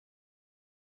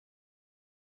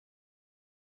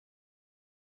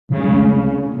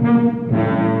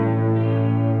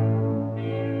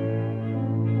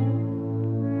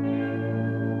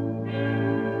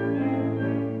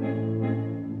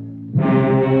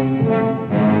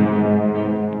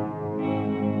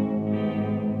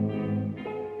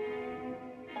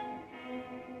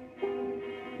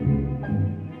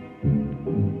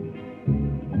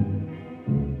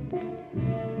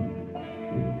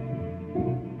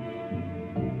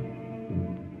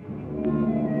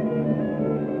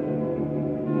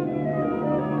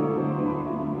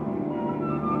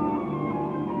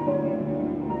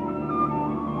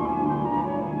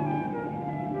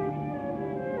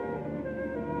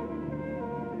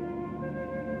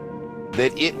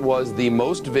that it was the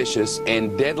most vicious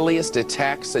and deadliest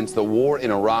attack since the war in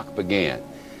Iraq began.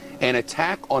 An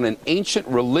attack on an ancient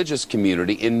religious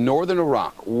community in northern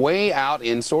Iraq, way out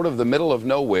in sort of the middle of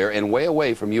nowhere and way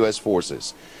away from U.S.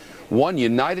 forces. One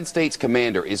United States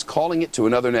commander is calling it to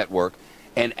another network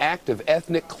an act of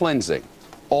ethnic cleansing,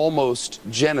 almost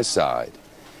genocide.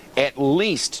 At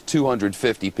least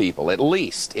 250 people, at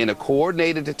least, in a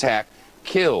coordinated attack,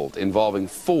 killed involving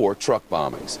 4 truck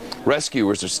bombings.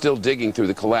 Rescuers are still digging through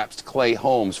the collapsed clay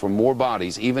homes for more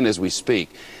bodies even as we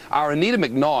speak. Our Anita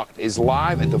McNaught is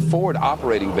live at the forward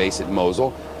operating base at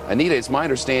Mosul. Anita, it's my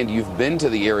understanding you've been to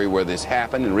the area where this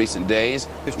happened in recent days.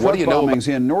 What do you know? Bombings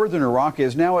in northern Iraq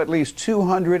is now at least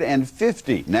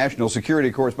 250. National security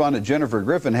correspondent Jennifer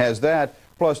Griffin has that,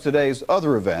 plus today's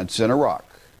other events in Iraq.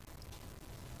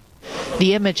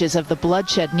 The images of the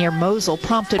bloodshed near Mosul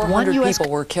prompted 400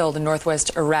 people were killed in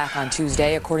northwest Iraq on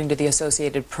Tuesday, according to the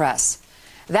Associated Press.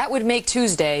 That would make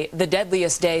Tuesday the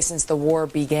deadliest day since the war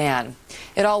began.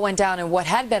 It all went down in what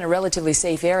had been a relatively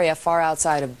safe area far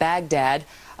outside of Baghdad.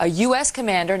 A U.S.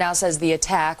 commander now says the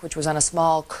attack, which was on a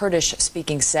small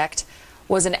Kurdish-speaking sect,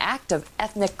 was an act of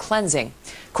ethnic cleansing.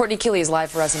 Courtney Keeley is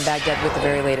live for us in Baghdad with the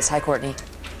very latest. Hi, Courtney.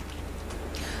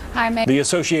 The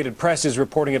Associated Press is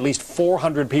reporting at least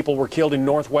 400 people were killed in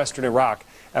northwestern Iraq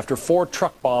after 4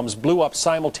 truck bombs blew up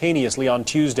simultaneously on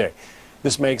Tuesday.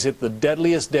 This makes it the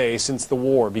deadliest day since the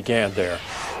war began there.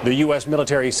 The U.S.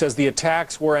 military says the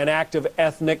attacks were an act of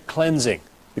ethnic cleansing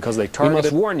because they targeted...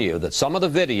 We must warn you that some of the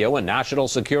video in National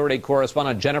Security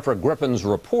Correspondent Jennifer Griffin's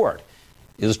report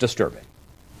is disturbing.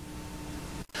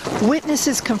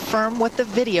 Witnesses confirm what the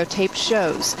videotape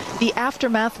shows. The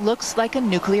aftermath looks like a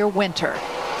nuclear winter.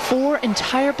 4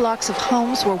 entire blocks of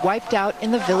homes were wiped out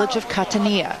in the village of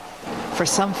Catania. For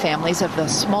some families of the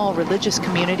small religious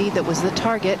community that was the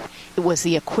target, it was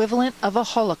the equivalent of a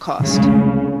Holocaust.